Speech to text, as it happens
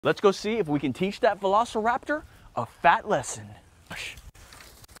Let's go see if we can teach that velociraptor a fat lesson.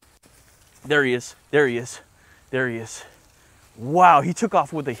 There he is, there he is, there he is. Wow, he took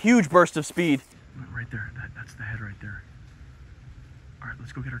off with a huge burst of speed. Right there, that's the head right there. All right,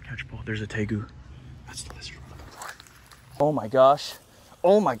 let's go get our catch pole. There's a tegu. That's the lizard we're looking for. Oh my gosh.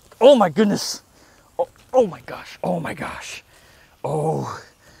 Oh my goodness. Oh my gosh, oh my gosh. Oh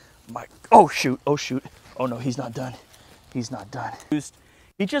shoot, oh shoot. Oh no, he's not done. He's not done.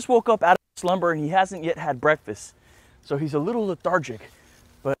 He just woke up out of slumber and he hasn't yet had breakfast. So he's a little lethargic,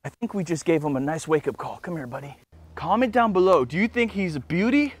 but I think we just gave him a nice wake-up call. Come here, buddy. Comment down below, do you think he's a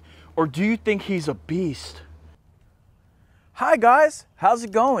beauty or do you think he's a beast? Hi guys, how's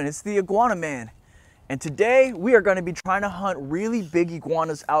it going? It's the Iguana Man. And today we are gonna be trying to hunt really big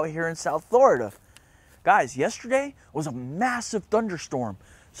iguanas out here in South Florida. Guys, yesterday was a massive thunderstorm.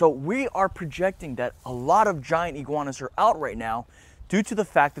 So we are projecting that a lot of giant iguanas are out right now due to the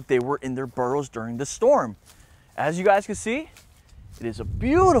fact that they were in their burrows during the storm. As you guys can see, it is a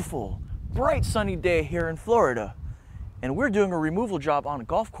beautiful, bright sunny day here in Florida. And we're doing a removal job on a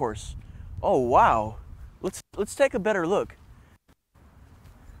golf course. Oh wow, let's take a better look.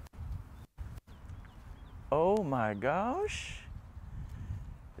 Oh my gosh,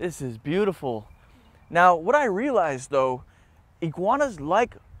 this is beautiful. Now, what I realized though, iguanas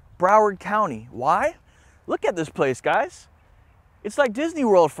like Broward County. Why? Look at this place, guys. It's like Disney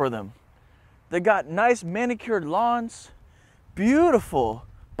World for them. They got nice manicured lawns, beautiful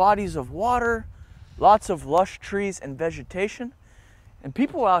bodies of water, lots of lush trees and vegetation, and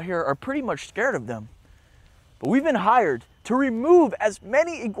people out here are pretty much scared of them. But we've been hired to remove as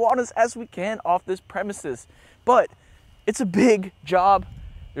many iguanas as we can off this premises. But it's a big job.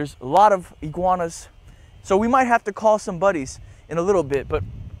 There's a lot of iguanas. So we might have to call some buddies in a little bit, but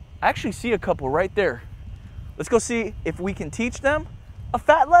I actually see a couple right there. Let's go see if we can teach them a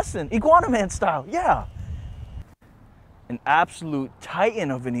fat lesson, Iguana Man style, yeah. An absolute titan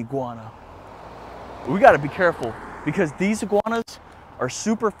of an iguana. We gotta be careful because these iguanas are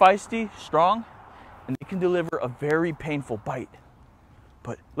super feisty, strong, and they can deliver a very painful bite.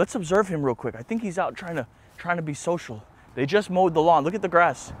 But let's observe him real quick. I think he's out trying to be social. They just mowed the lawn. Look at the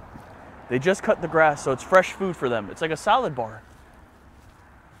grass. They just cut the grass, so it's fresh food for them. It's like a salad bar.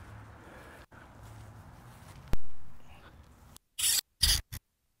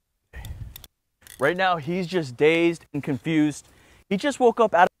 Right now, he's just dazed and confused. He just woke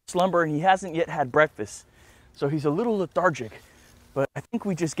up out of slumber and he hasn't yet had breakfast. So he's a little lethargic, but I think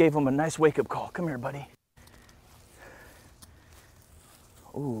we just gave him a nice wake-up call. Come here, buddy.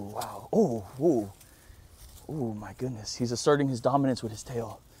 Oh, wow. Oh, my goodness. He's asserting his dominance with his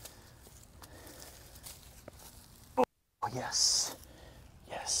tail. Oh, yes.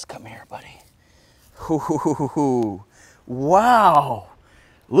 Yes, come here, buddy. Wow.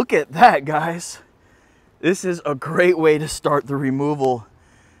 Look at that, guys. This is a great way to start the removal.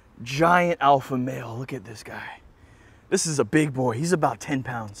 Giant alpha male. Look at this guy. This is a big boy. He's about 10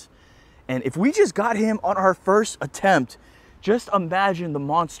 pounds. And if we just got him on our first attempt, just imagine the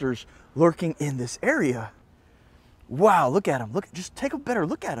monsters lurking in this area. Wow, look at him. Look, just take a better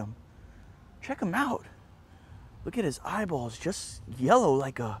look at him. Check him out. Look at his eyeballs, just yellow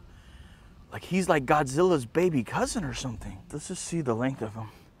like he's like Godzilla's baby cousin or something. Let's just see the length of him.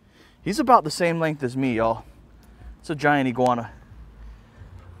 He's about the same length as me, y'all. It's a giant iguana.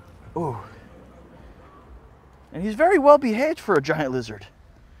 Ooh. And he's very well behaved for a giant lizard.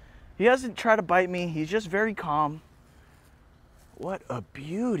 He hasn't tried to bite me. He's just very calm. What a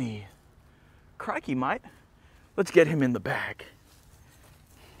beauty. Crikey, mate. Let's get him in the bag.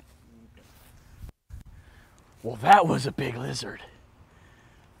 Well, that was a big lizard.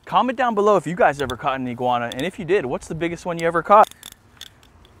 Comment down below if you guys ever caught an iguana, and if you did, what's the biggest one you ever caught?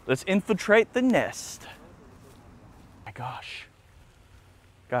 Let's infiltrate the nest. Oh my gosh.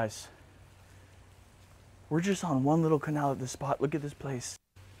 Guys, we're just on one little canal at this spot. Look at this place.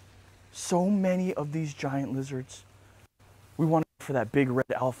 So many of these giant lizards. We want to go for that big red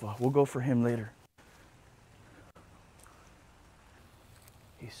alpha. We'll go for him later.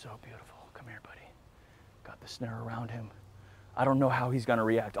 He's so beautiful. Come here, buddy. Got the snare around him. I don't know how he's gonna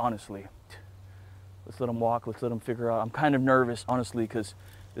react, honestly. Let's let him walk, let's let him figure out. I'm kind of nervous, honestly, because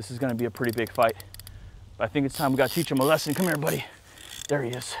this is gonna be a pretty big fight. But I think it's time we gotta teach him a lesson. Come here, buddy. There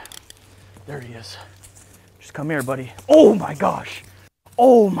he is. There he is. Just come here, buddy. Oh my gosh.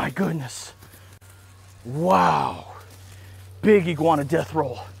 Oh my goodness. Wow. Big iguana death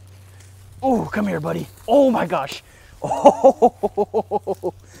roll. Oh, come here, buddy. Oh my gosh.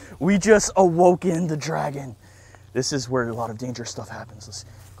 Oh, we just awoken the dragon. This is where a lot of dangerous stuff happens. Let's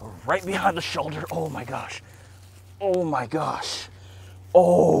go right behind the shoulder. Oh my gosh. Oh my gosh.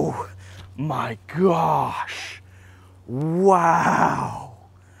 Oh my gosh. Wow.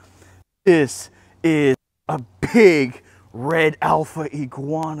 This is a big red alpha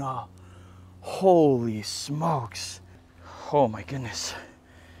iguana. Holy smokes. Oh my goodness.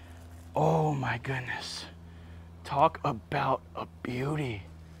 Oh my goodness. Talk about a beauty.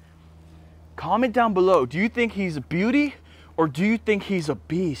 Comment down below. Do you think he's a beauty or do you think he's a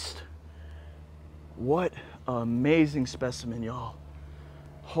beast? What an amazing specimen, y'all.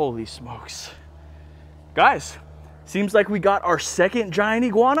 Holy smokes. Guys, seems like we got our second giant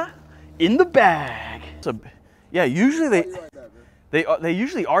iguana in the bag. So, yeah, usually they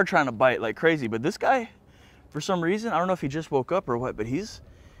usually are trying to bite like crazy, but this guy, for some reason, I don't know if he just woke up or what, but he's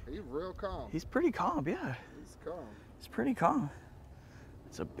real calm. He's pretty calm, yeah. He's calm. He's pretty calm.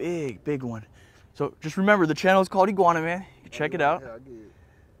 It's a big, big one. So just remember, the channel is called Iguana Man. You can check it out. Yeah, I get it.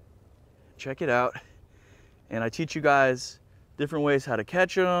 Check it out. And I teach you guys different ways how to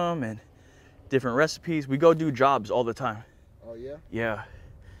catch them and different recipes. We go do jobs all the time. Oh yeah? Yeah.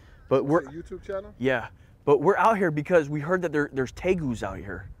 But we're a YouTube channel? Yeah. But we're out here because we heard that there's tegus out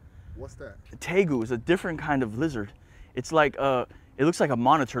here. What's that? A tegu is a different kind of lizard. It's like it looks like a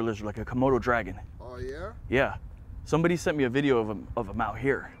monitor lizard, like a Komodo dragon. Oh yeah? Yeah. Somebody sent me a video of them out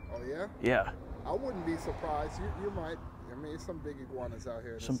here. Oh yeah? Yeah. I wouldn't be surprised. You might. I mean, some big iguanas out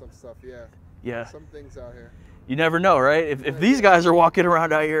here. There's some stuff, yeah. Yeah. Some things out here. You never know, right? If these guys are walking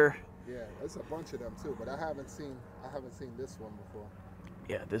around out here. Yeah, there's a bunch of them too, but I haven't seen this one before.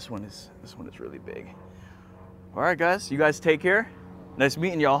 Yeah, this one is really big. All right, guys. You guys take care. Nice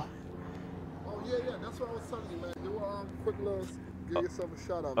meeting y'all. Oh yeah, that's what I was telling you, man. Do quick little, give yourself a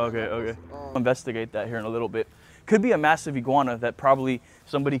shout out. Okay, man. okay. I'll investigate that here in a little bit. Could be a massive iguana that probably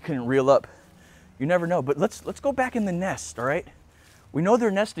somebody couldn't reel up. You never know. But let's go back in the nest, all right? We know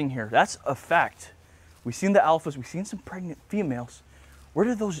they're nesting here. That's a fact. We've seen the alphas. We've seen some pregnant females. Where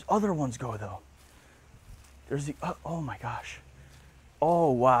did those other ones go, though? There's the, oh my gosh.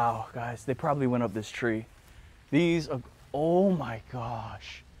 Oh, wow, guys. They probably went up this tree. These, oh my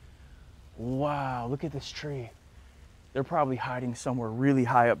gosh. Wow, look at this tree. They're probably hiding somewhere really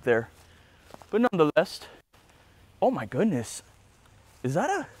high up there. But nonetheless, oh my goodness. Is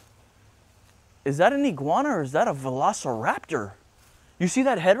that an iguana or is that a velociraptor? You see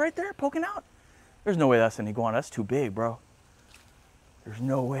that head right there poking out? There's no way that's an iguana. That's too big, bro. There's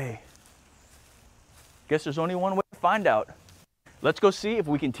no way. Guess there's only one way to find out. Let's go see if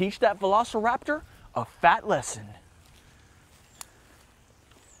we can teach that velociraptor a fat lesson.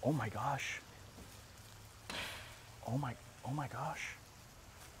 Oh my gosh. Oh my gosh.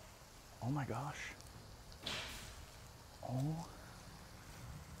 Oh my gosh. Oh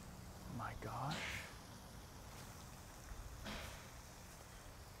my gosh.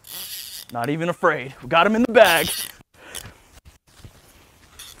 Not even afraid. We got him in the bag.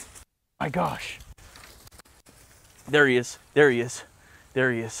 My gosh. There he is. There he is.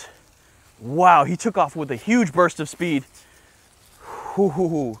 There he is. Wow, he took off with a huge burst of speed.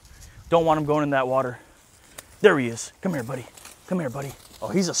 Don't want him going in that water. There he is. Come here, buddy. Come here, buddy. Oh,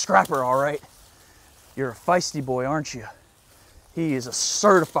 he's a scrapper, all right. You're a feisty boy, aren't you? He is a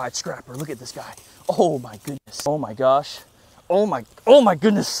certified scrapper. Look at this guy. Oh my goodness. Oh my gosh. Oh my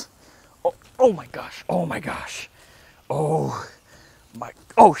goodness. Oh my gosh. Oh my gosh. Oh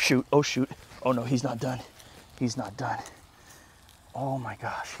shoot. Oh shoot. Oh no, he's not done. He's not done. Oh my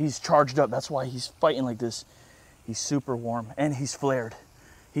gosh. He's charged up. That's why he's fighting like this. He's super warm and he's flared.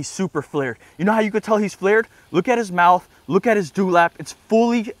 He's super flared. You know how you could tell he's flared? Look at his mouth. Look at his dewlap. It's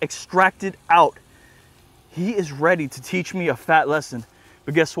fully extracted out. He is ready to teach me a fat lesson.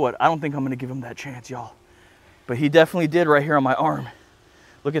 But guess what? I don't think I'm going to give him that chance, y'all. But he definitely did right here on my arm.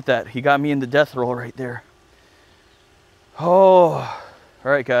 Look at that. He got me in the death roll right there. Oh,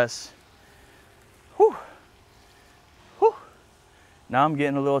 all right, guys. Whew. Whew. Now I'm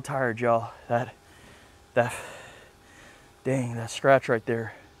getting a little tired, y'all. Dang, that scratch right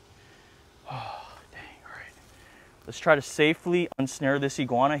there. Oh, dang, all right. Let's try to safely unsnare this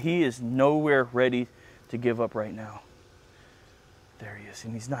iguana. He is nowhere ready to give up right now. There he is,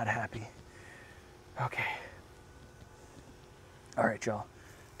 and he's not happy. Okay. All right, y'all.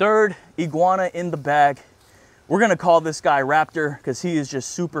 Third iguana in the bag. We're gonna call this guy Raptor because he is just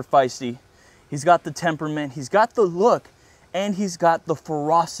super feisty. He's got the temperament, he's got the look, and he's got the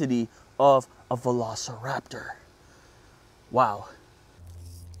ferocity of a velociraptor. Wow.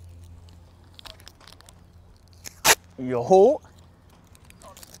 Yo.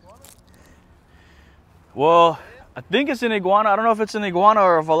 Well, I think it's an iguana. I don't know if it's an iguana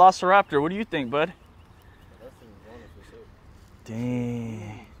or a velociraptor. What do you think, bud? That's an iguana for sure.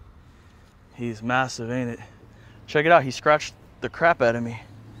 Dang. He's massive, ain't it? Check it out. He scratched the crap out of me.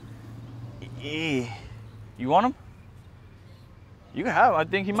 You want him? You can have him. I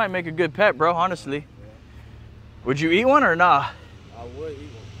think he might make a good pet, bro, honestly. Would you eat one or nah? I would eat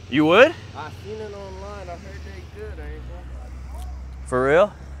one. You would? I seen it online. I heard they good, ain't it? For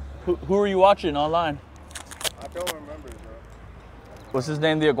real? Who are you watching online? I don't remember, bro. What's his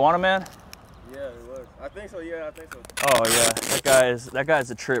name? The Iguana Man? Yeah, it was. I think so. Yeah, I think so. Oh yeah, that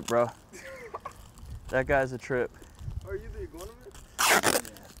guy's a trip, bro. That guy's a trip. Are you the Iguana Man?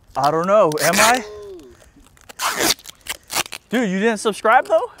 I don't know. Am I? Dude, you didn't subscribe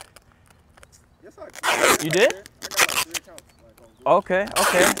though? Yes, I did. You did? I got like 3 accounts. Okay.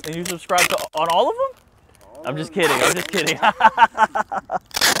 And you subscribed to on all of them? I'm just kidding. I'm just kidding. So, how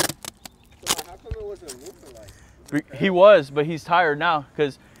come it wasn't moving like? He was, but he's tired now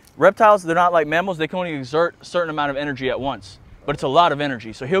because reptiles, they're not like mammals. They can only exert a certain amount of energy at once, but it's a lot of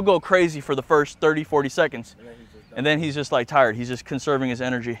energy. So he'll go crazy for the first 30, 40 seconds. And then he's just like tired. He's just conserving his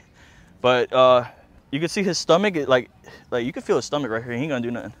energy. But you can see his stomach, like you can feel his stomach right here. He ain't gonna do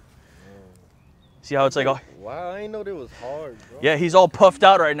nothing. See how it's like, Wow, I didn't know that was hard, bro. Yeah, he's all puffed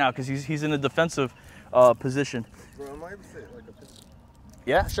out right now because he's in a defensive position. Bro, am I able to say like a picture?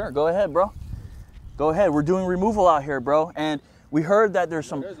 Yeah, sure. Go ahead, bro. Go ahead. We're doing removal out here, bro. And we heard that there's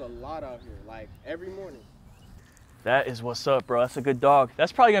some... There's a lot out here, like every morning. That is what's up, bro. That's a good dog.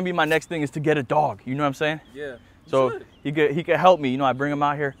 That's probably going to be my next thing is to get a dog. You know what I'm saying? Yeah. So he could help me. You know, I bring him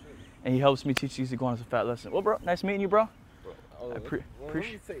out here and he helps me teach these iguanas a fat lesson. Well, bro, nice meeting you, bro. I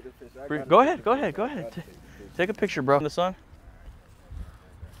appreciate it. Go ahead. Take a picture, bro, in the sun.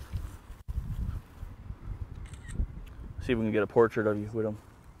 See if we can get a portrait of you with him.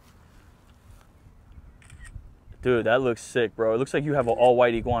 Dude, that looks sick, bro. It looks like you have an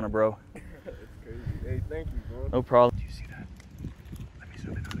all-white iguana, bro. That's crazy. Hey, thank you, bro. No problem. Do you see that? Let me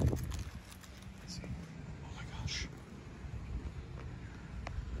zoom in on it. Let's see. Oh my gosh.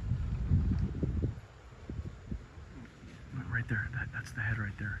 Right there. That's the head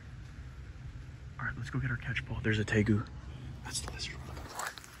right there. All right, let's go get our catch pole. There's a tegu. That's the lizard we're looking for.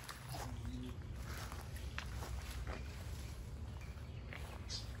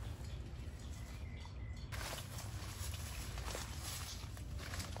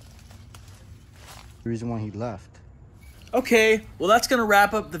 The reason why he left. Okay, well that's gonna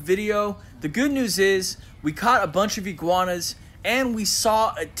wrap up the video. The good news is we caught a bunch of iguanas and we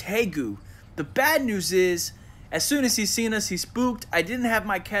saw a tegu. The bad news is as soon as he's seen us, he spooked. I didn't have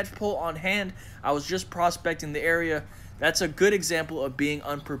my catch pole on hand. I was just prospecting the area. That's a good example of being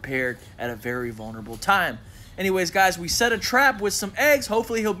unprepared at a very vulnerable time. Anyways, guys, we set a trap with some eggs.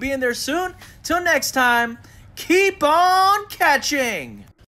 Hopefully he'll be in there soon. Till next time, keep on catching.